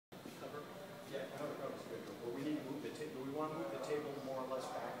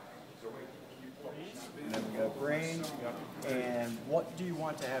And then we got brain. And what do you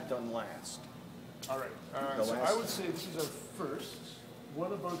want to have done last? All right. So I would say this is our first.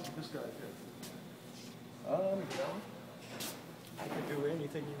 What about this guy here? I can do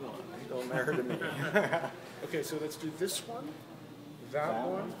anything you want. It don't matter to me. Okay, so let's do this one, that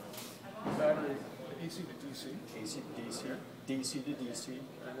one, battery AC to DC, AC to DC, DC to DC.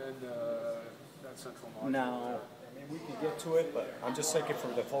 and then that central module. Now, I mean, we can get to it, but I'm just thinking for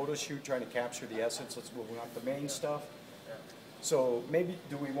the photo shoot, trying to capture the essence, let's move on the main stuff. So maybe,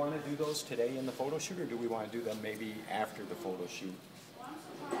 do we want to do those today in the photo shoot, or do we want to do them maybe after the photo shoot?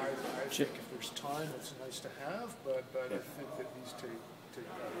 I think if there's time, it's nice to have, but I think that these take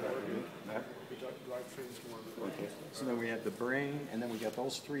priority. The drivetrain's more important. Okay. So then we have the brain, and then we got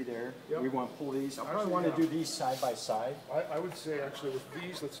those three there. Yep. We want pulleys. I probably Actually, want to do these side by side. I would say actually with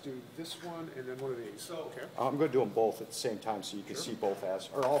these, let's do this one and then one of these. Okay. I'm going to do them both at the same time so you can see both as,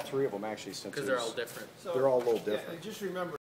 or all three of them actually, since Because they're all different. they're all a little different. Just remember.